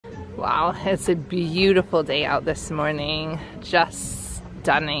Wow, it's a beautiful day out this morning. Just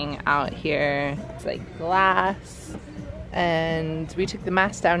stunning out here. It's like glass. And we took the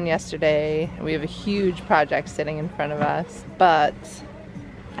mast down yesterday. We have a huge project sitting in front of us, but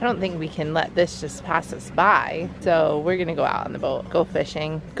I don't think we can let this just pass us by. So we're gonna go out on the boat, go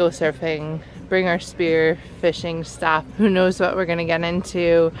fishing, go surfing, bring our spear fishing stuff. Who knows what we're gonna get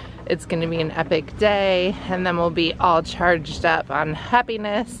into. It's gonna be an epic day, and then we'll be all charged up on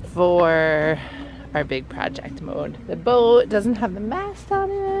happiness for our big project mode. The boat doesn't have the mast on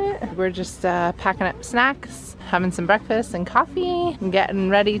it. We're just packing up snacks, having some breakfast and coffee, and getting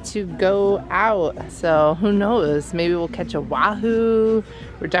ready to go out. So who knows, maybe we'll catch a wahoo.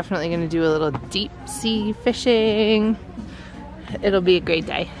 We're definitely gonna do a little deep sea fishing. It'll be a great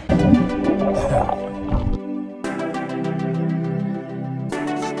day.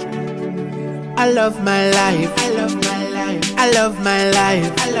 I love my life. I love my life. I love my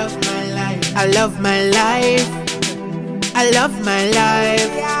life. I love my life. I love my life. I love my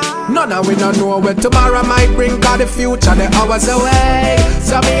life. None of we don't know where tomorrow might bring, 'cause the future the hours away.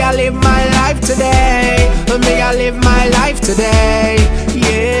 So me I live my life today. Me I live my life today.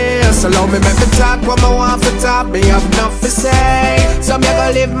 Yeah, so long me make me talk what I want for talk. Me have enough to say. So me I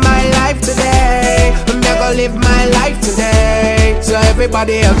gonna live my life today. Me I gonna live my life today. So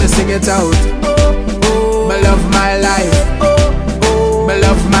everybody help me sing it out. Me love my life. Me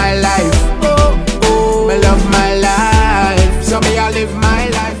love my life. Me love my life. So me I live my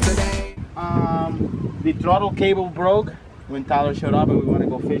life today. The throttle cable broke when Tyler showed up and we want to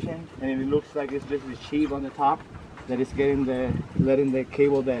go fishing, and it looks like it's just the sheave on the top that is letting the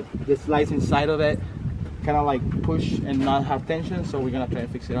cable that slides inside of it kind of like push and not have tension. So we're gonna try and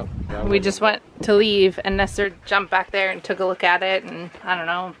fix it up. We just went to leave and Nestor jumped back there and took a look at it, and I don't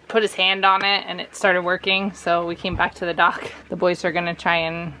know, put his hand on it and it started working. So we came back to the dock. The boys are gonna try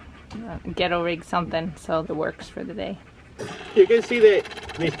and ghetto rig something so it works for the day. You can see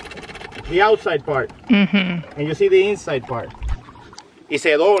the outside part, and you see the inside part. Y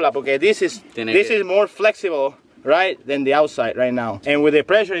se dobla porque this is more flexible, right, than the outside right now. And with the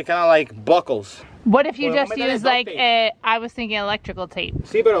pressure, it kind of like buckles. What if you just use like I was thinking electrical tape.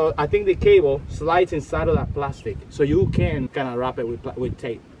 Sí, pero I think the cable slides inside of that plastic, so you can kind of wrap it with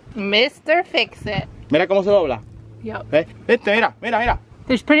tape. Mr. Fix It. Mira cómo se dobla. Yep. Mira, mira, mira.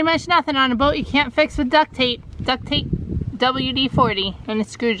 There's pretty much nothing on a boat you can't fix with duct tape. Duct tape, WD-40, and a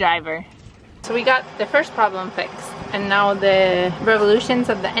screwdriver. So we got the first problem fixed, and now the revolutions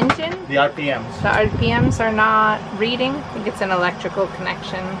of the engine, The RPMs. the RPMs are not reading. I think it's an electrical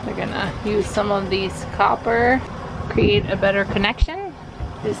connection. They're gonna use some of these copper, create a better connection.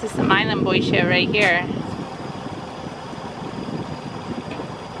 This is some Island Boy shit right here.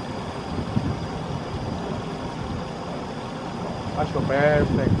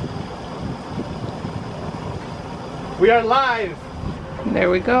 Perfect. We are live. There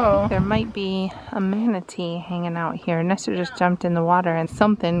we go. There might be a manatee hanging out here. Nestor just jumped in the water and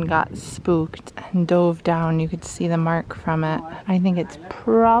something got spooked and dove down. You could see the mark from it. I think it's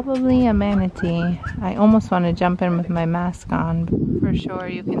probably a manatee. I almost want to jump in with my mask on. For sure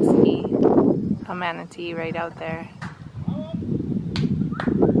you can see a manatee right out there.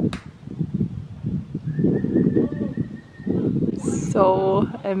 So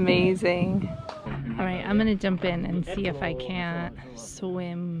amazing. Alright, I'm gonna jump in and see if I can't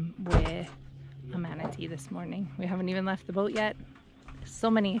swim with a manatee this morning. We haven't even left the boat yet. So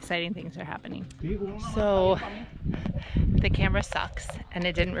many exciting things are happening. So the camera sucks and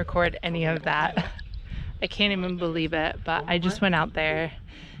it didn't record any of that. I can't even believe it, but I just went out there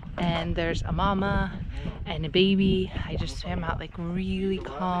and there's a mama and a baby. I just swam out like really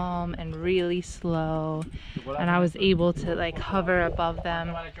calm and really slow, and I was able to like hover above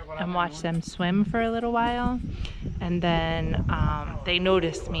them and watch them swim for a little while, and then they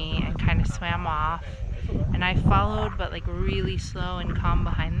noticed me and kind of swam off, and I followed but like really slow and calm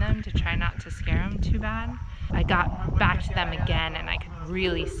behind them to try not to scare them too bad. I got back to them again and I could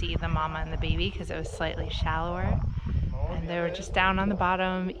really see the mama and the baby because it was slightly shallower. And they were just down on the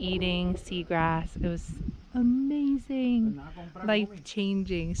bottom eating seagrass. It was amazing,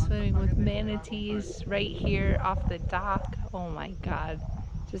 life-changing, swimming with manatees right here off the dock. Oh my god,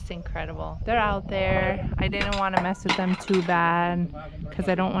 just incredible. They're out there. I didn't want to mess with them too bad because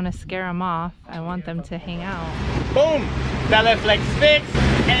I don't want to scare them off. I want them to hang out. Boom! Teleflex fixed,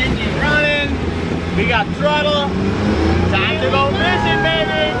 engine running, we got throttle. Time to go fishing,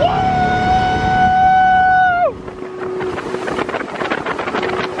 baby! Woo!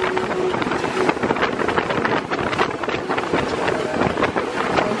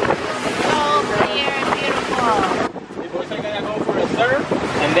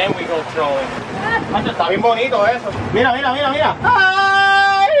 then we go trolling. Macho, está bien bonito eso. Mira, mira, mira, mira.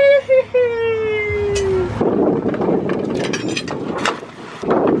 ¡Ay!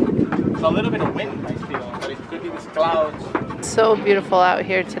 It's a little bit of wind, I feel, but it could be these clouds. So beautiful out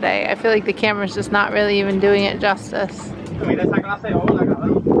here today. I feel like the camera's just not really even doing it justice. Mira esa clase de ola,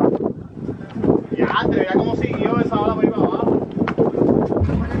 cabrón. Ya, te veía cómo siguió esa ola por ahí para abajo.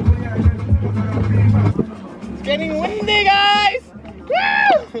 It's getting windy, guys! Woo!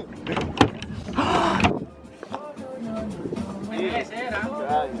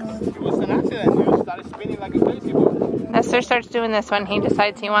 It was an accident. You started spinning like a crazy board. Nestor starts doing this when he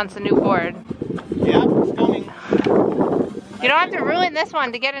decides he wants a new board. Yeah, it's coming. You don't have to ruin this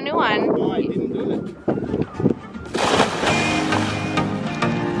one to get a new one. No, I didn't do that.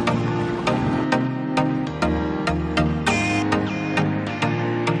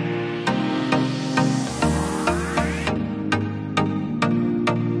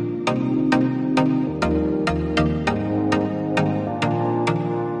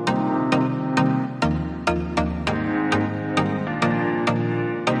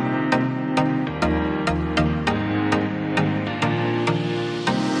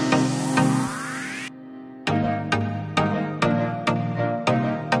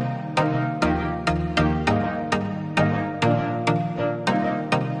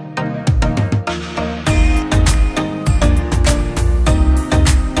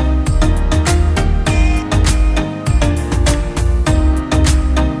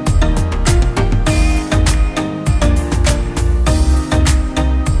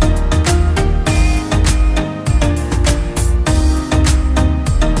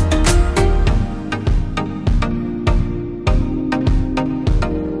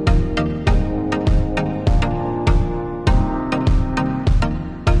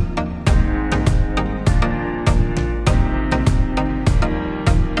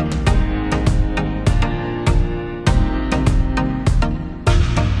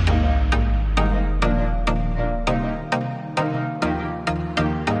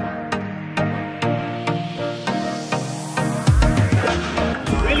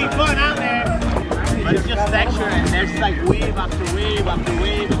 It's just texture, and there's like wave after wave after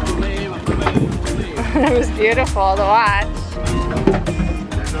wave after wave after wave after wave. It was beautiful to watch.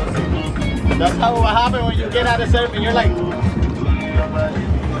 That's how what happens when you get out of surfing. You're like.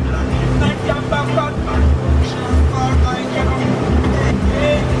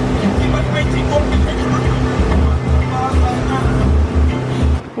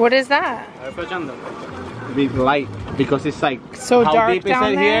 What is that? Big light because it's like So how dark deep down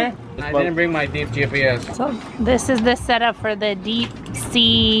is it there? here? I didn't bring my deep GPS. So this is the setup for the deep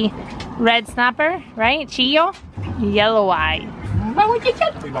sea red snapper, right? Chillo? Yellow eye.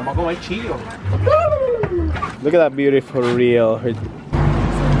 Look at that beautiful reel. Some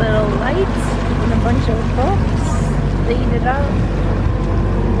little lights and a bunch of hooks laid it out.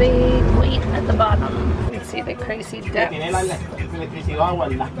 Big weight at the bottom. You can see the crazy depth.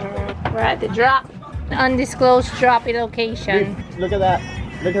 We're at the drop. Undisclosed droppy location. Look at that.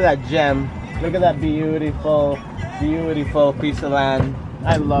 Look at that gem. Look at that beautiful, beautiful piece of land.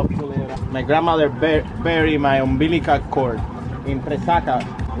 I love Culebra. My grandmother buried my umbilical cord in Presaca,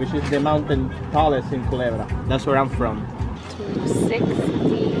 which is the mountain tallest in Culebra. That's where I'm from.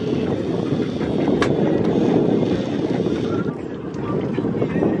 260.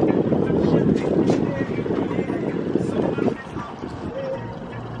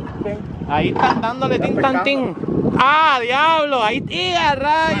 Ahí están dándole tin tan tin. ¡Ah, diablo! ¡Ahí tira,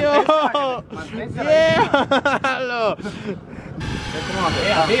 rayo! ¡Diablo!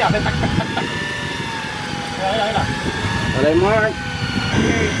 Very cool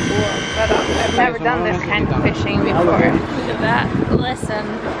setup. I've never done this kind of fishing before. Look at that. Listen.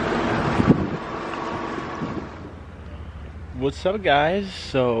 What's up, guys?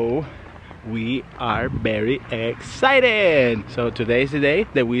 So we are very excited. So today is the day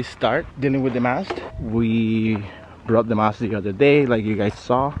that we start dealing with the mast. We brought the mast the other day, like you guys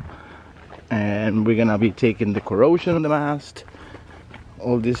saw, and we're gonna be taking the corrosion on the mast,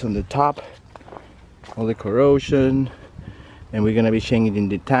 all this on the top, all the corrosion, and we're gonna be changing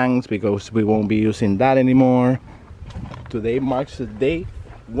the tanks because we won't be using that anymore. Today marks the day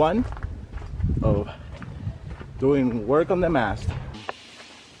 1 of doing work on the mast.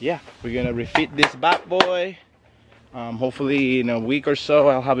 Yeah, we're gonna refit this bad boy. Hopefully in a week or so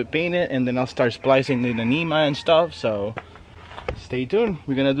I'll have it painted, and then I'll start splicing the NEMA and stuff. So stay tuned.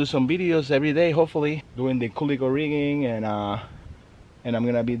 We're gonna do some videos every day, hopefully doing the culico rigging, and I'm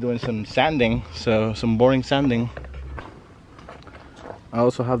gonna be doing some sanding, so some boring sanding. I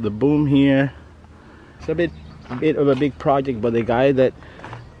also have the boom here. It's a bit of a big project, but the guy that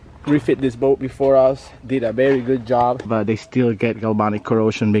refit this boat before us did a very good job, but they still get galvanic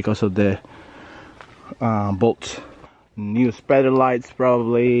corrosion because of the bolts. New spreader lights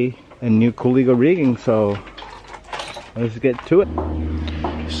probably, and new Cooligo rigging, so let's get to it.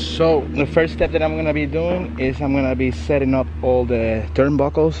 So the first step that I'm gonna be doing is I'm gonna be setting up all the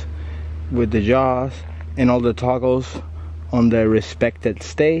turnbuckles with the jaws and all the toggles on the respected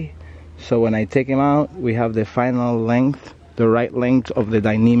stay, so when I take them out we have the final length, the right length of the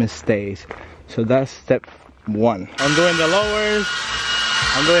dynamic stays. So that's step one. I'm doing the lowers,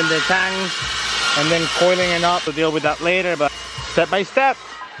 I'm doing the tangs, and then coiling it up to deal with that later, but step by step.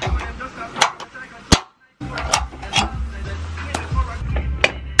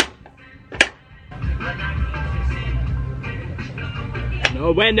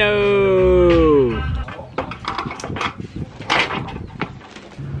 No bueno!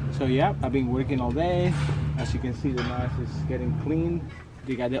 So yeah, I've been working all day. As you can see, the mast is getting clean.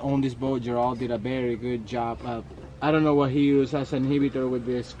 The guy that owned this boat, Gerald, did a very good job. I don't know what he used as an inhibitor with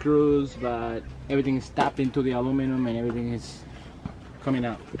the screws, but everything is tapped into the aluminum and everything is coming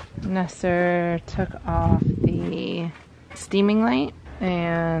out. Nestor took off the steaming light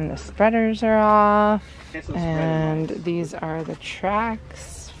and the spreaders are off, and these are the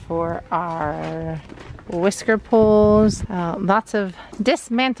tracks for our whisker poles. Lots of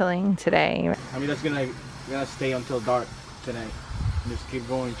dismantling today. I mean, that's gonna stay until dark tonight. Just keep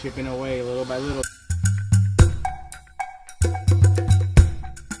going, chipping away little by little.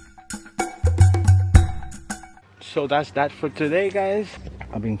 So that's that for today, guys.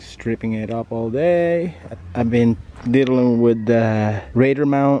 I've been stripping it up all day. I've been dealing with the raider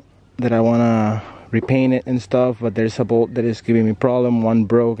mount that I wanna repaint it and stuff, but there's a bolt that is giving me problem. One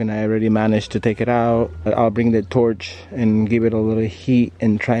broke and I already managed to take it out. I'll bring the torch and give it a little heat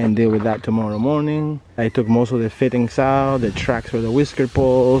and try and deal with that tomorrow morning. I took most of the fittings out, the tracks for the whisker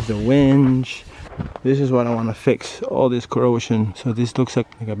poles, the winch. This is what I want to fix, all this corrosion. So this looks like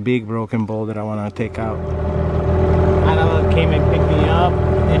a big broken bolt that I want to take out. Annabelle came and picked me up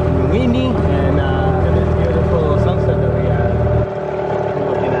in Winnie, and